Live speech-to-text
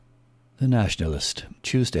The Nationalist,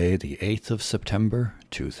 Tuesday the 8th of September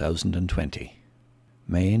 2020.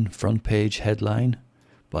 Main front page headline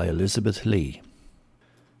by Elizabeth Lee.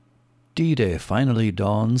 D-Day finally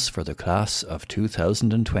dawns for the class of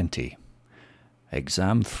 2020.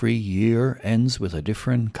 Exam-free year ends with a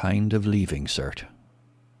different kind of leaving cert.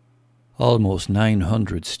 Almost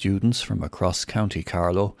 900 students from across County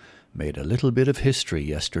Carlow made a little bit of history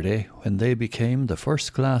yesterday when they became the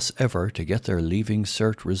first class ever to get their leaving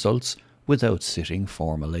cert results without sitting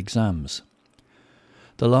formal exams.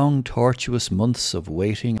 The long, tortuous months of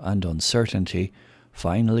waiting and uncertainty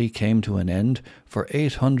finally came to an end for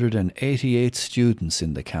 888 students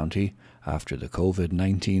in the county after the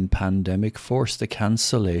COVID-19 pandemic forced the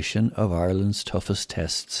cancellation of Ireland's toughest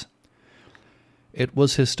tests. It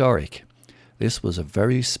was historic. This was a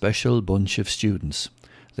very special bunch of students.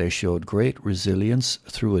 They showed great resilience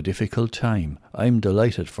through a difficult time. I'm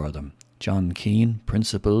delighted for them. John Keane,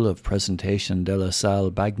 principal of Presentation de la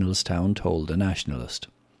Salle, Bagnallstown, told The Nationalist.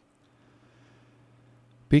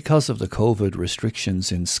 Because of the COVID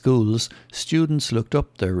restrictions in schools, students looked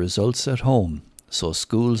up their results at home, so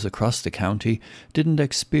schools across the county didn't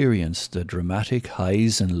experience the dramatic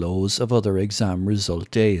highs and lows of other exam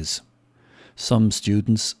result days. Some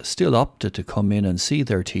students still opted to come in and see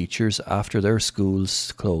their teachers after their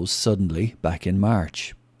schools closed suddenly back in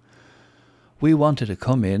March. We wanted to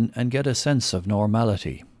come in and get a sense of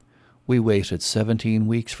normality. We waited 17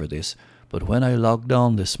 weeks for this, but when I logged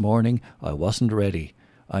on this morning, I wasn't ready.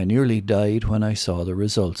 I nearly died when I saw the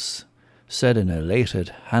results, said an elated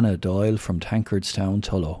Hannah Doyle from Tankerstown,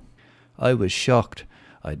 Tullow. I was shocked.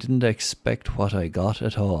 I didn't expect what I got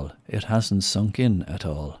at all. It hasn't sunk in at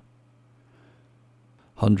all.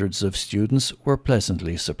 Hundreds of students were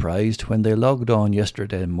pleasantly surprised when they logged on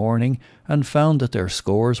yesterday morning and found that their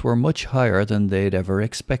scores were much higher than they'd ever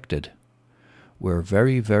expected. We're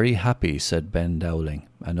very, very happy, said Ben Dowling,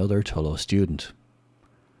 another Tullow student.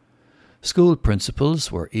 School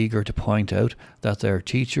principals were eager to point out that their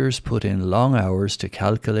teachers put in long hours to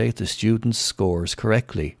calculate the students' scores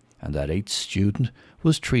correctly and that each student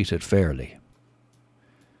was treated fairly.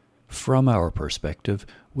 From our perspective,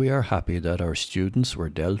 we are happy that our students were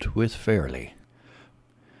dealt with fairly.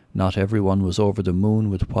 Not everyone was over the moon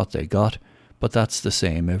with what they got, but that's the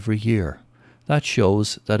same every year. That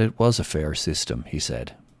shows that it was a fair system, he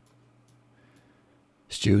said.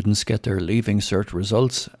 Students get their Leaving Cert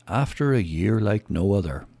results after a year like no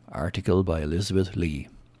other. Article by Elizabeth Lee.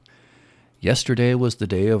 Yesterday was the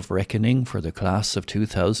day of reckoning for the class of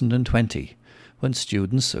 2020, when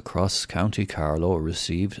students across County Carlow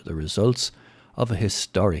received the results of a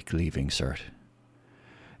historic Leaving Cert.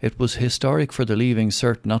 It was historic for the Leaving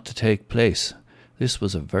Cert not to take place. This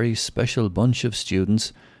was a very special bunch of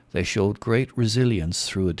students. They showed great resilience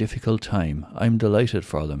through a difficult time. I'm delighted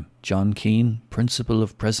for them. John Keane, principal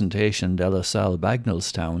of Presentation de la Salle,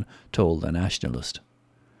 Bagnallstown, told The Nationalist.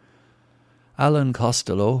 Alan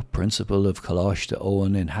Costello, principal of Coláiste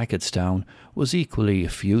Owen in Hackettstown, was equally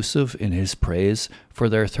effusive in his praise for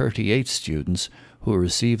their 38 students who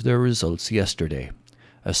received their results yesterday,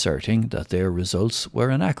 asserting that their results were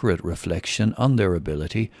an accurate reflection on their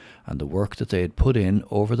ability and the work that they had put in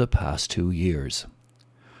over the past 2 years.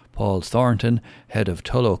 Paul Thornton, head of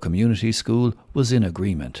Tullow Community School, was in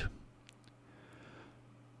agreement.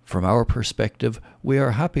 From our perspective, we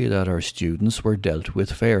are happy that our students were dealt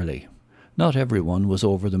with fairly. Not everyone was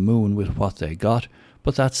over the moon with what they got,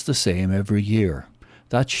 but that's the same every year.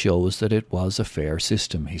 That shows that it was a fair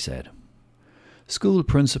system, he said. School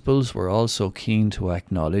principals were also keen to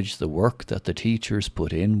acknowledge the work that the teachers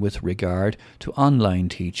put in with regard to online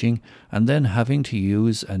teaching and then having to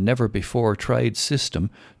use a never-before-tried system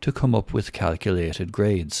to come up with calculated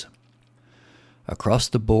grades. Across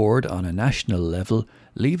the board on a national level,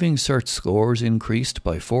 Leaving Cert scores increased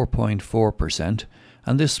by 4.4%,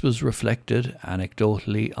 and this was reflected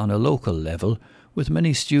anecdotally on a local level, with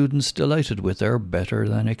many students delighted with their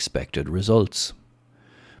better-than-expected results.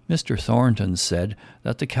 Mr. Thornton said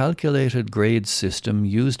that the calculated grade system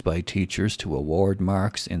used by teachers to award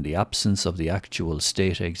marks in the absence of the actual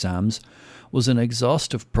state exams was an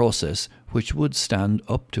exhaustive process which would stand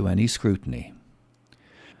up to any scrutiny.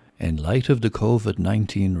 In light of the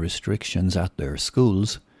COVID-19 restrictions at their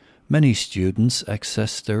schools, many students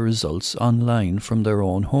accessed their results online from their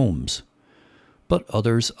own homes, but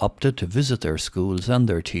others opted to visit their schools and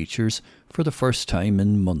their teachers for the first time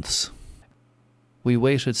in months. We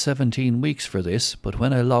waited 17 weeks for this, but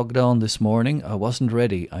when I logged on this morning, I wasn't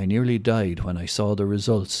ready. I nearly died when I saw the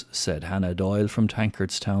results, said Hannah Doyle from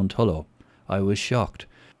Tankerstown, Tullow. I was shocked.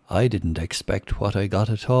 I didn't expect what I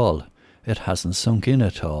got at all. It hasn't sunk in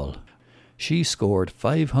at all. She scored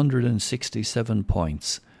 567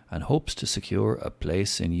 points and hopes to secure a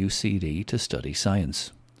place in UCD to study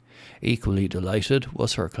science. Equally delighted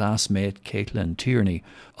was her classmate Caitlin Tierney,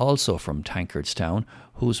 also from Tankerstown,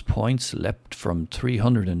 whose points leapt from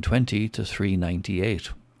 320 to 398.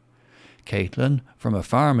 Caitlin, from a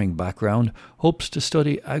farming background, hopes to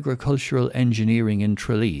study agricultural engineering in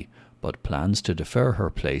Tralee, but plans to defer her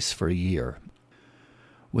place for a year.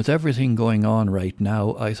 With everything going on right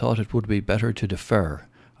now, I thought it would be better to defer.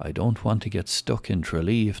 I don't want to get stuck in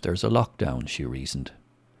Tralee if there's a lockdown, she reasoned.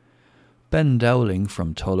 Ben Dowling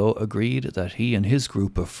from Tullow agreed that he and his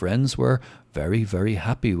group of friends were very, very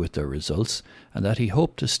happy with their results and that he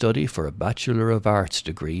hoped to study for a Bachelor of Arts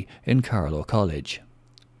degree in Carlow College.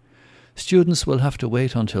 Students will have to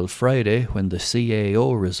wait until Friday, when the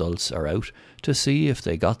CAO results are out, to see if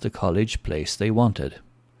they got the college place they wanted.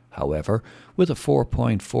 However, with a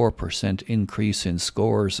 4.4% increase in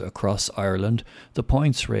scores across Ireland, the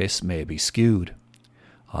points race may be skewed.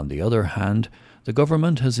 On the other hand, the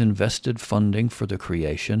government has invested funding for the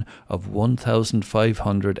creation of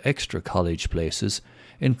 1,500 extra college places,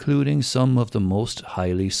 including some of the most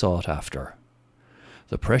highly sought after.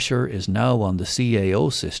 The pressure is now on the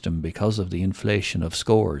CAO system because of the inflation of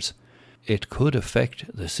scores. It could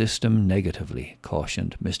affect the system negatively,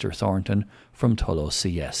 cautioned Mr. Thornton from Tullow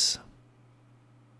CS.